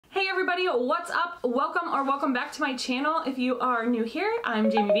everybody, what's up? Welcome back to my channel. If you are new here, I'm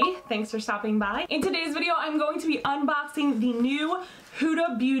Jamie B. Thanks for stopping by. In today's video, I'm going to be unboxing the new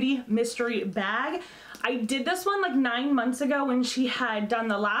Huda Beauty mystery bag. I did this one like 9 months ago when she had done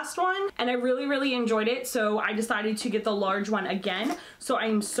the last one, and I really enjoyed it, so I decided to get the large one again. So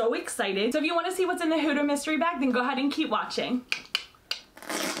I'm so excited. So if you want to see what's in the Huda mystery bag, then go ahead and keep watching.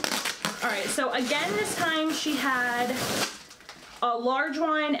 Alright, so again this time she had a large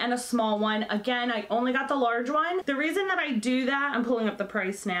one and a small one. Again, I only got the large one. The reason that I do that, I'm pulling up the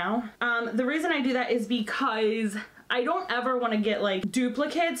price now. The reason I do that is because I don't ever want to get like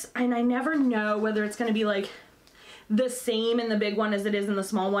duplicates, and I never know whether it's going to be like the same in the big one as it is in the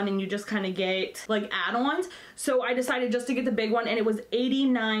small one, and you just kind of get like add-ons. So I decided just to get the big one, and it was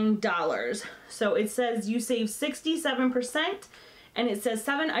 $89. So it says you save 67%, and it says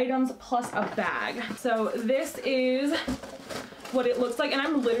 7 items plus a bag. So this is what it looks like, and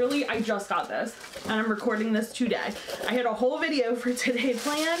I just got this and I'm recording this today. I had a whole video for today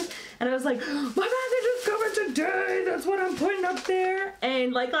planned, and I was like, my bag is just coming today, that's what I'm putting up there.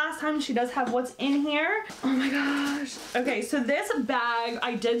 And like last time, she does have what's in here. Oh my gosh. Okay, so this bag,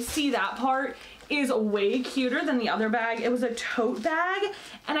 I did see that part, is way cuter than the other bag. It was a tote bag,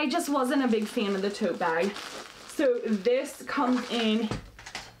 and I just wasn't a big fan of the tote bag. So this comes in,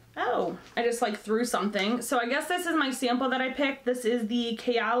 oh, I just like threw something. So I guess this is my sample that I picked. This is the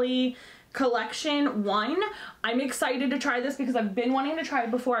Hiii Collection 1. I'm excited to try this because I've been wanting to try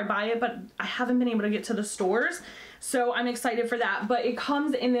it before I buy it, but I haven't been able to get to the stores. So I'm excited for that. But it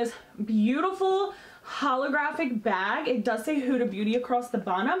comes in this beautiful holographic bag. It does say Huda Beauty across the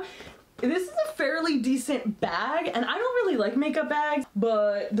bottom. This is a fairly decent bag, and I don't really like makeup bags,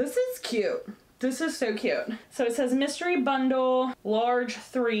 but this is cute. This is so cute. So it says mystery bundle, large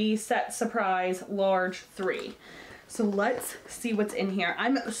 3, set surprise, large 3. So let's see what's in here.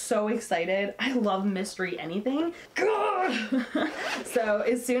 I'm so excited. I love mystery anything. God! So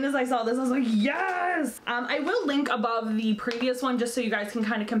as soon as I saw this, I was like, yes! I will link above the previous one just so you guys can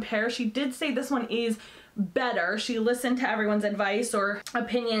kind of compare. She did say this one is better. She listened to everyone's advice or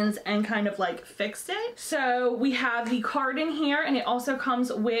opinions and kind of like fixed it. So we have the card in here, and it also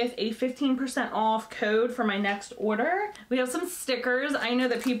comes with a 15% off code for my next order. We have some stickers. I know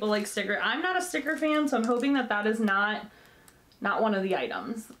that people like stickers. I'm not a sticker fan, so I'm hoping that that is not one of the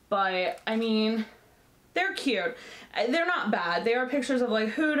items. But I mean, they're cute. They're not bad. They are pictures of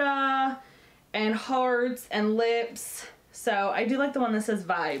like Huda and hearts and lips. So I do like the one that says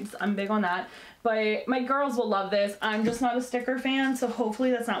vibes. I'm big on that. But my girls will love this. I'm just not a sticker fan, so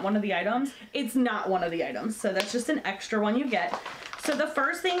hopefully that's not one of the items. It's not one of the items, so that's just an extra one you get. So the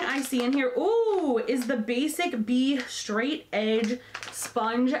first thing I see in here, ooh, is the Basic Bee Straight Edge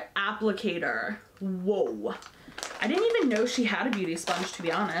Sponge Applicator. Whoa. I didn't even know she had a beauty sponge, to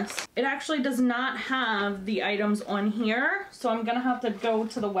be honest. It actually does not have the items on here, so I'm gonna have to go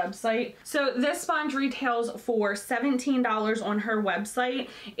to the website. So this sponge retails for $17 on her website.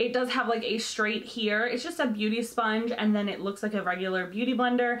 It does have like a straight here. It's just a beauty sponge, and then it looks like a regular beauty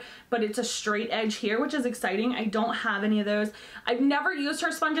blender, but it's a straight edge here, which is exciting. I don't have any of those. I've never used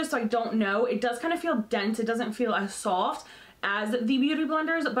her sponges, so I don't know. It does kind of feel dense. It doesn't feel as soft as the beauty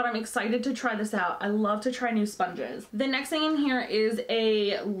blenders, but I'm excited to try this out. I love to try new sponges. The next thing in here is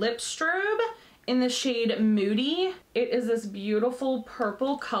a lip strobe in the shade Moody. It is this beautiful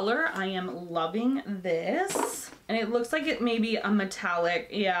purple color. I am loving this. And it looks like it may be a metallic,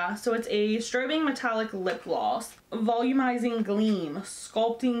 yeah. So it's a strobing metallic lip gloss. Volumizing gleam,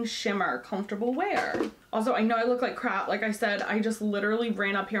 sculpting shimmer, comfortable wear. Also, I know I look like crap. Like I said, I just literally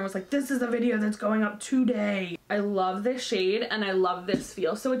ran up here and was like, this is a video that's going up today. I love this shade and I love this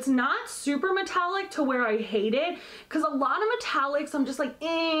feel. So it's not super metallic to where I hate it, because a lot of metallics I'm just like,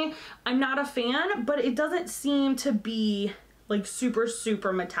 I'm not a fan, but it doesn't seem to be like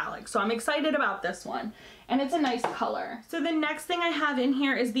super metallic. So I'm excited about this one. And it's a nice color. So the next thing I have in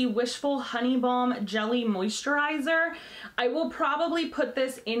here is the Wishful Honey Balm Jelly Moisturizer. I will probably put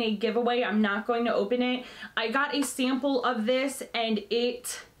this in a giveaway. I'm not going to open it. I got a sample of this, and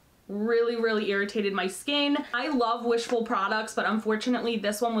it really irritated my skin. I love Wishful products, but unfortunately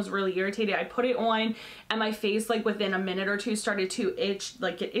this one was really irritated. I put it on and my face like within a minute or two started to itch,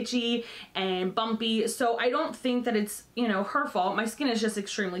 like get itchy and bumpy. So I don't think that it's, you know, her fault. My skin is just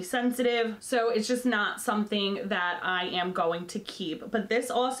extremely sensitive, so it's just not something that I am going to keep. But this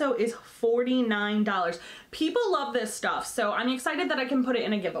also is $49. People love this stuff, so I'm excited that I can put it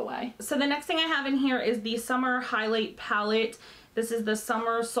in a giveaway. So the next thing I have in here is the Summer Highlight Palette. This is the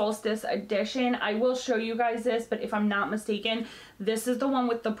Summer Solstice Edition. I will show you guys this, but if I'm not mistaken, this is the one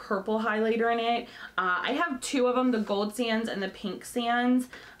with the purple highlighter in it. I have two of them, the Gold Sands and the Pink Sands.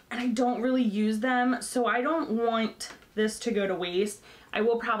 and I don't really use them, so I don't want this to go to waste. I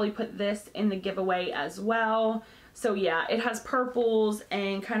will probably put this in the giveaway as well. So yeah, it has purples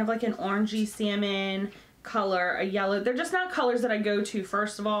and kind of like an orangey salmon color, a yellow. They're just not colors that I go to,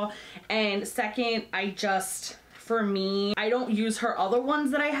 first of all. And second, for me, I don't use her other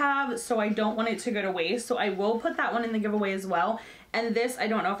ones that I have, so I don't want it to go to waste. So I will put that one in the giveaway as well. And this, I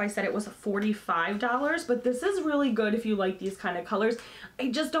don't know if I said it was $45, but this is really good if you like these kind of colors.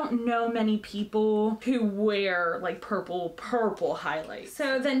 I just don't know many people who wear like purple highlights.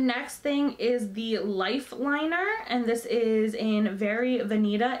 So the next thing is the Life Liner, and this is in Very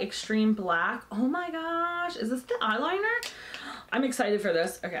Vanita Extreme Black. Oh my gosh, is this the eyeliner? I'm excited for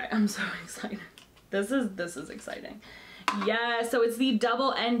this. Okay, I'm so excited. This is exciting. Yeah, so it's the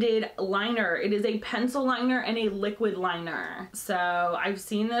double-ended liner. It is a pencil liner and a liquid liner. So I've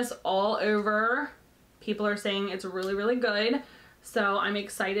seen this all over. People are saying it's really, really good. So I'm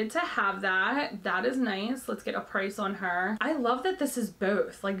excited to have that. That is nice. Let's get a price on her. I love that this is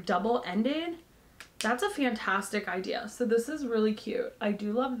both, like double-ended. That's a fantastic idea. So this is really cute. I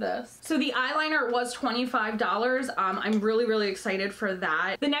do love this. So the eyeliner was $25. I'm really, really excited for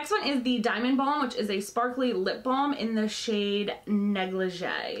that. The next one is the Diamond Balm, which is a sparkly lip balm in the shade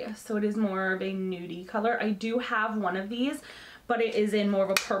Negligee. So it is more of a nudie color. I do have one of these, but it is in more of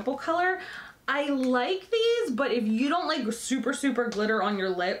a purple color. I like these, but if you don't like super, super glitter on your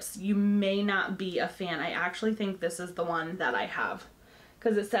lips, you may not be a fan. I actually think this is the one that I have,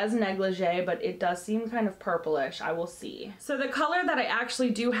 because it says Negligee, but it does seem kind of purplish. I will see. So the color that I actually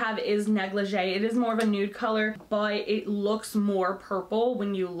do have is Negligee. It is more of a nude color, but it looks more purple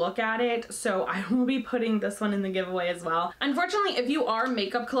when you look at it. So I will be putting this one in the giveaway as well. Unfortunately, if you are a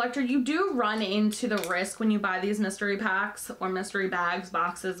makeup collector, you do run into the risk when you buy these mystery packs or mystery bags,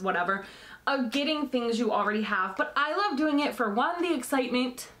 boxes, whatever, of getting things you already have. But I love doing it for one, the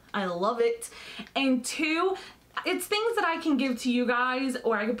excitement. I love it. And two, it's things that I can give to you guys,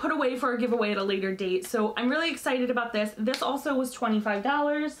 or I could put away for a giveaway at a later date. So I'm really excited about this. This also was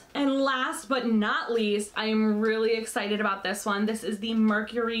 $25. And last but not least, I'm really excited about this one. This is the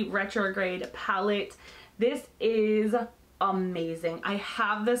Mercury Retrograde palette. This is amazing. I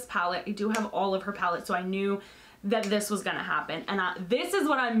have this palette. I do have all of her palettes, so I knew that this was gonna happen. And this is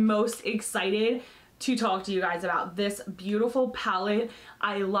what I'm most excited to talk to you guys about. This beautiful palette.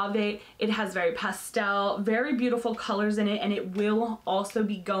 I love it. It has very pastel, very beautiful colors in it, and it will also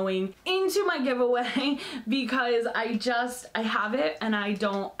be going into my giveaway because I have it and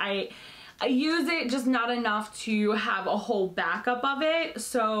I use it, just not enough to have a whole backup of it.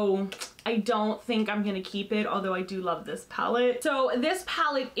 So I don't think I'm gonna keep it, although I do love this palette. So this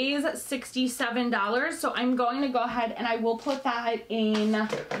palette is $67. So I'm going to go ahead and I will put that in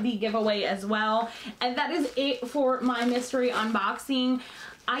the giveaway as well. And that is it for my mystery unboxing.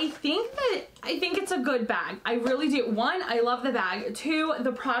 I think it's a good bag. I really do. One, I love the bag. Two,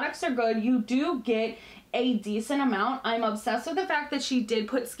 the products are good. You do get a decent amount. I'm obsessed with the fact that she did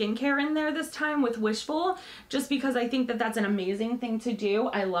put skincare in there this time with Wishful, just because I think that that's an amazing thing to do.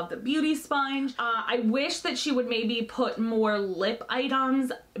 I love the beauty sponge. I wish that she would maybe put more lip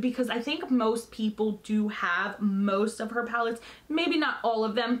items, because I think most people do have most of her palettes, maybe not all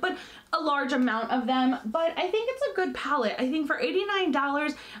of them, but a large amount of them. But I think it's a good palette. I think for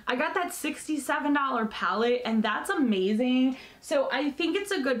 $89, I got that $67 palette, and that's amazing. So I think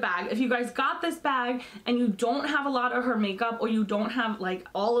it's a good bag. If you guys got this bag and you don't have a lot of her makeup, or you don't have like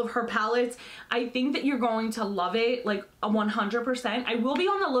all of her palettes, I think that you're going to love it, like 100%. I will be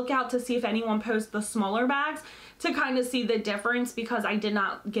on the lookout to see if anyone posts the smaller bags to kind of see the difference, because I did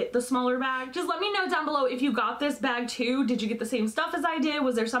not get the smaller bag. Just let me know down below if you got this bag too. Did you get the same stuff as I did?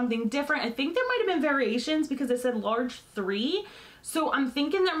 Was there something different? I think there might have been variations because it said large 3. So I'm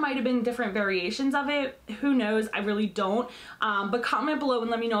thinking there might have been different variations of it. Who knows? I really don't. But comment below and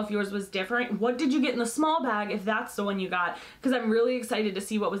let me know if yours was different. What did you get in the small bag, if that's the one you got? Because I'm really excited to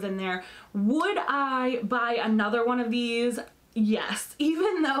see what was in there. Would I buy another one of these? Yes.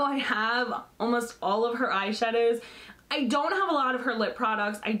 Even though I have almost all of her eyeshadows, I don't have a lot of her lip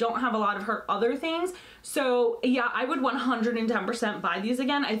products. I don't have a lot of her other things. So yeah, I would 110% buy these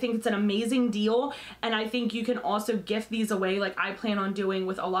again. I think it's an amazing deal, and I think you can also gift these away like I plan on doing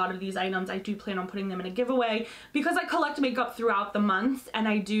with a lot of these items. I do plan on putting them in a giveaway because I collect makeup throughout the months, and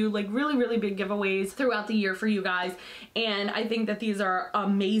I do like really, really big giveaways throughout the year for you guys. And I think that these are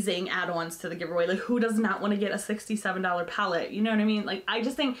amazing add-ons to the giveaway. Like, who does not want to get a $67 palette? You know what I mean? Like, I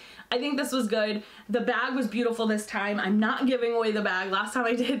think this was good. The bag was beautiful this time. I'm not giving away the bag. Last time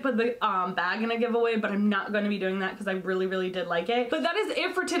I did put the bag in a giveaway, but but I'm not going to be doing that because I really did like it. But that is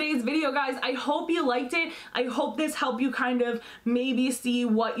it for today's video, guys. I hope you liked it. I hope this helped you kind of maybe see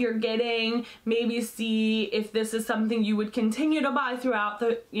what you're getting, maybe see if this is something you would continue to buy throughout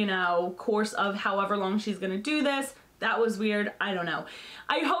the, you know, course of however long she's gonna do this. That was weird. I don't know.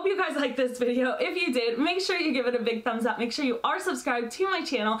 I hope you guys liked this video. If you did, make sure you give it a big thumbs up. Make sure you are subscribed to my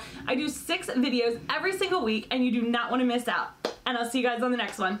channel. I do 6 videos every single week and you do not want to miss out. And I'll see you guys on the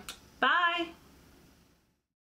next one. Bye!